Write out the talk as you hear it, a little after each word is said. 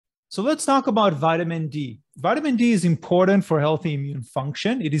So let's talk about vitamin D. Vitamin D is important for healthy immune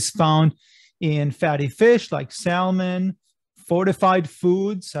function. It is found in fatty fish like salmon, fortified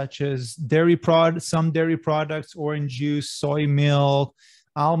foods such as some dairy products, orange juice, soy milk,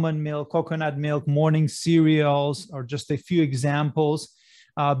 almond milk, coconut milk, morning cereals are just a few examples.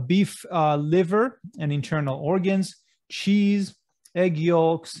 Beef liver and internal organs, cheese, egg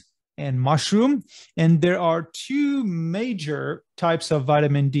yolks, and mushroom. And there are two major types of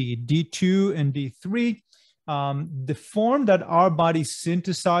vitamin D, D2 and D3. The form that our body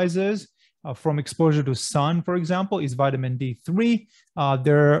synthesizes from exposure to sun, for example, is vitamin D3.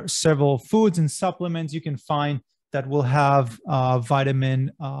 There are several foods and supplements you can find that will have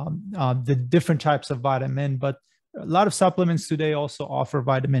the different types of vitamin, but a lot of supplements today also offer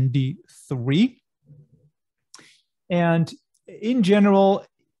vitamin D3. And in general,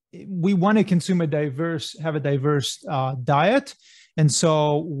 we want to have a diverse diet. And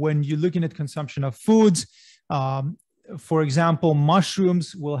so when you're looking at consumption of foods, for example,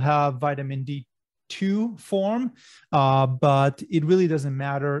 mushrooms will have vitamin D2 form, but it really doesn't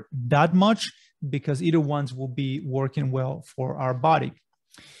matter that much because either ones will be working well for our body.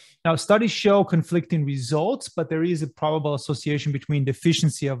 Now, studies show conflicting results, but there is a probable association between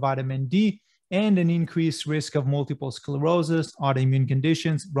deficiency of vitamin D and an increased risk of multiple sclerosis, autoimmune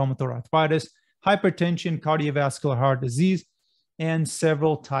conditions, rheumatoid arthritis, hypertension, cardiovascular heart disease, and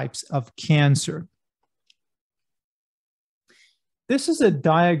several types of cancer. This is a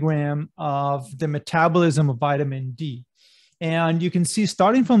diagram of the metabolism of vitamin D. And you can see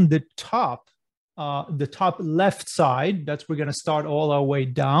starting from the top left side, that's we're going to start all our way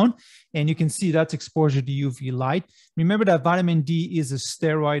down. And you can see that's exposure to UV light. Remember that vitamin D is a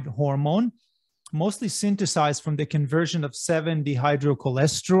steroid hormone, mostly synthesized from the conversion of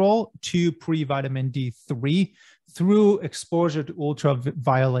 7-dehydrocholesterol to pre-vitamin D3 through exposure to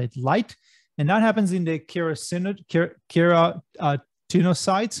ultraviolet light. And that happens in the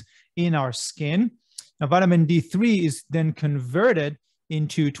keratinocytes in our skin. Now, vitamin D3 is then converted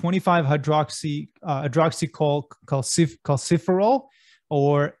into 25-hydroxycholecalciferol,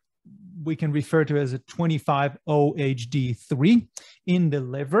 or we can refer to as a 25-OHD3 in the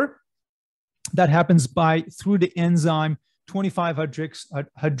liver. That happens through the enzyme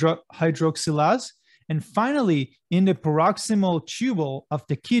 25-hydroxylase. And finally, in the paroxysmal tubule of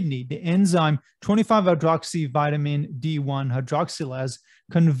the kidney, the enzyme 25-hydroxyvitamin D1 hydroxylase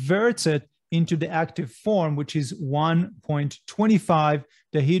converts it into the active form, which is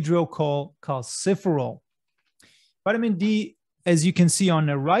 1.25-dehydrocholecalciferol. Vitamin D, as you can see on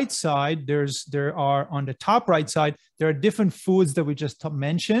the right side, on the top right side, there are different foods that we just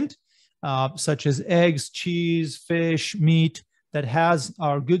mentioned, such as eggs, cheese, fish, meat, that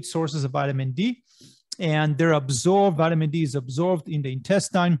are good sources of vitamin D. And vitamin D is absorbed in the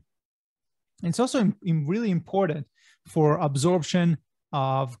intestine. And it's also really important for absorption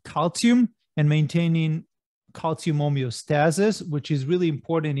of calcium and maintaining calcium homeostasis, which is really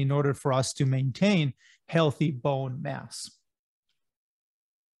important in order for us to maintain healthy bone mass.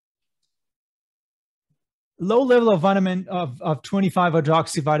 Low level of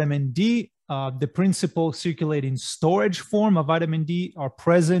 25-hydroxyvitamin D, the principal circulating storage form of vitamin D, are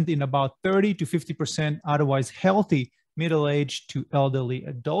present in about 30 to 50% otherwise healthy middle-aged to elderly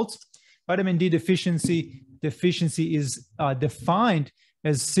adults. Vitamin D deficiency is defined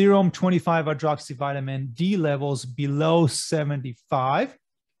as serum 25-hydroxyvitamin D levels below 75.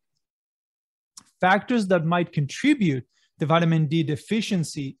 Factors that might contribute to vitamin D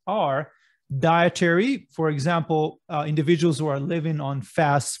deficiency are dietary, for example, individuals who are living on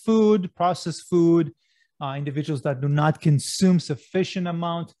fast food, processed food, individuals that do not consume sufficient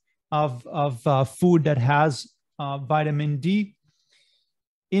amount of food that has vitamin D.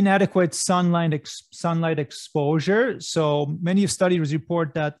 Inadequate sunlight exposure. So many studies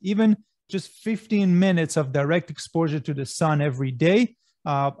report that even just 15 minutes of direct exposure to the sun every day,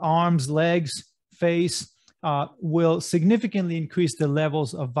 arms, legs, face, will significantly increase the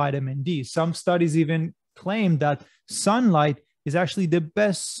levels of vitamin D. Some studies even claim that sunlight is actually the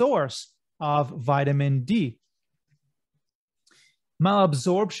best source of vitamin D.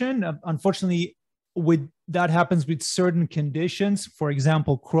 Malabsorption, unfortunately, that happens with certain conditions. For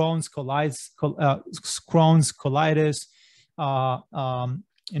example, Crohn's colitis,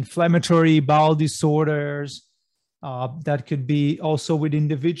 inflammatory bowel disorders. That could be also with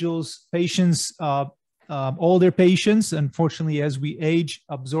individuals, patients, older patients. Unfortunately, as we age,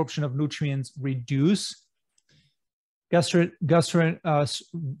 absorption of nutrients reduce.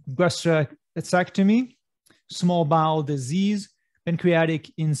 Gastrectomy, small bowel disease, pancreatic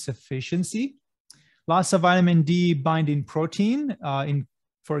insufficiency. Loss of vitamin D binding protein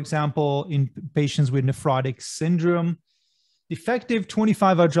for example, in patients with nephrotic syndrome. Defective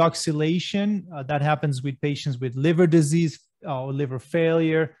 25-hydroxylation, that happens with patients with liver disease or liver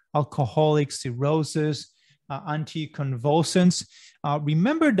failure, alcoholic cirrhosis, anticonvulsants.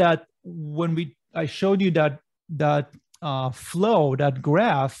 Remember that when I showed you that flow, that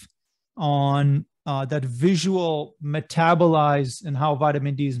graph on that visual metabolize and how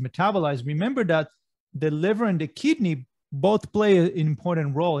vitamin D is metabolized, remember that the liver and the kidney both play an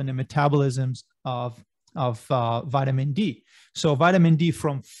important role in the metabolisms of vitamin D. So vitamin D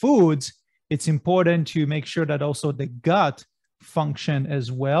from foods, it's important to make sure that also the gut function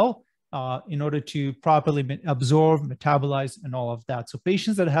as well in order to properly absorb, metabolize, and all of that. So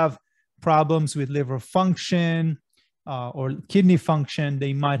patients that have problems with liver function or kidney function,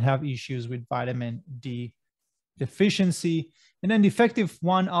 they might have issues with vitamin D deficiency. And then defective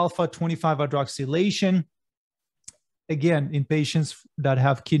 1-alpha 25-hydroxylation, again, in patients that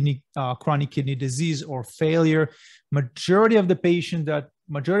have chronic kidney disease or failure, majority of the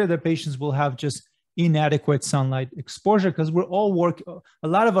patients will have just inadequate sunlight exposure because we're all a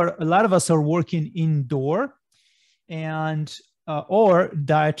lot of us are working indoor and or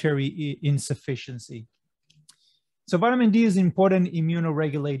dietary insufficiency. So vitamin D is important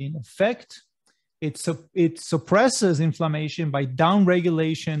immunoregulating effect. It suppresses inflammation by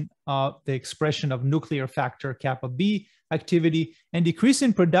downregulation of the expression of nuclear factor kappa B activity and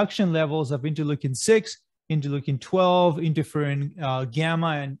decreasing production levels of interleukin-6, interleukin-12, interferon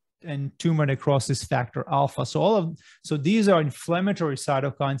gamma, and tumor necrosis factor alpha. So these are inflammatory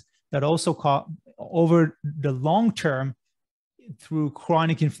cytokines that also over the long term, through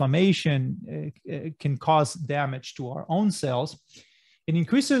chronic inflammation, can cause damage to our own cells. It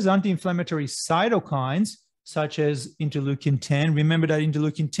increases anti-inflammatory cytokines such as interleukin-10. Remember that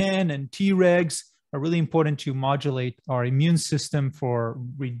interleukin-10 and Tregs are really important to modulate our immune system for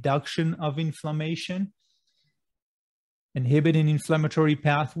reduction of inflammation, inhibiting inflammatory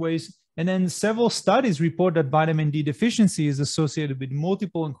pathways. And then several studies report that vitamin D deficiency is associated with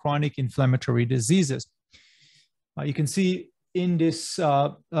multiple and chronic inflammatory diseases. You can see in this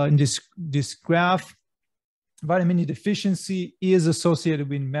graph, vitamin D deficiency is associated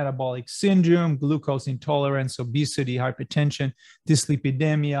with metabolic syndrome, glucose intolerance, obesity, hypertension,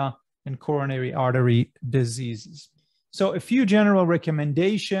 dyslipidemia, and coronary artery diseases. So a few general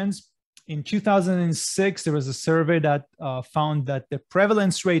recommendations. In 2006, there was a survey that found that the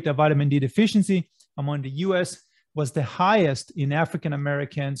prevalence rate of vitamin D deficiency among the US was the highest in African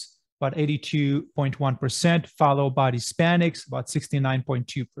Americans, about 82.1%, followed by Hispanics, about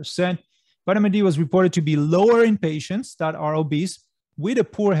 69.2%. Vitamin D was reported to be lower in patients that are obese with a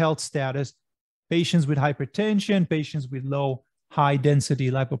poor health status, patients with hypertension, patients with high density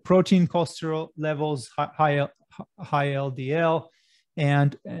lipoprotein cholesterol levels, high LDL,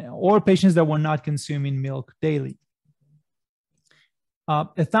 or patients that were not consuming milk daily.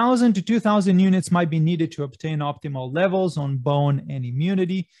 1,000 to 2,000 units might be needed to obtain optimal levels on bone and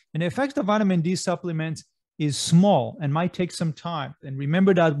immunity. And the effect of vitamin D supplements is small and might take some time. And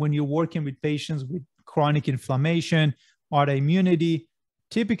remember that when you're working with patients with chronic inflammation, autoimmunity,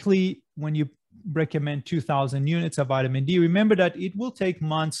 typically when you recommend 2,000 units of vitamin D, remember that it will take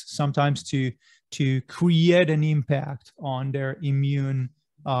months sometimes to create an impact on their immune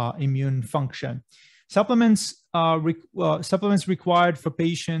function. Supplements required for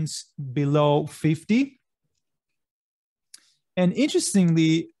patients below 50. And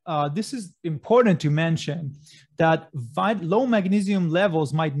interestingly, this is important to mention that low magnesium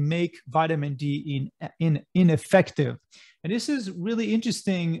levels might make vitamin D ineffective. And this is really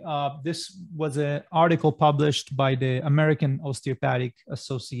interesting. This was an article published by the American Osteopathic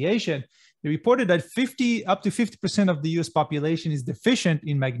Association. They reported that up to 50% of the US population is deficient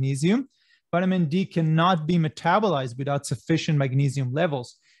in magnesium. Vitamin D cannot be metabolized without sufficient magnesium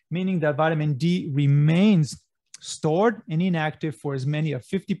levels, meaning that vitamin D remains stored and inactive for as many as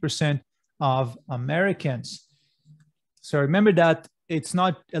 50% of Americans. So remember that it's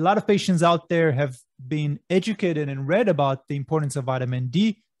not, a lot of patients out there have been educated and read about the importance of vitamin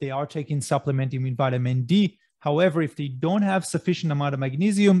D. They are taking supplementing with vitamin D. However, if they don't have sufficient amount of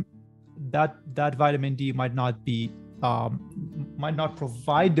magnesium, that vitamin D might not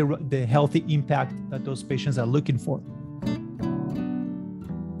provide the healthy impact that those patients are looking for.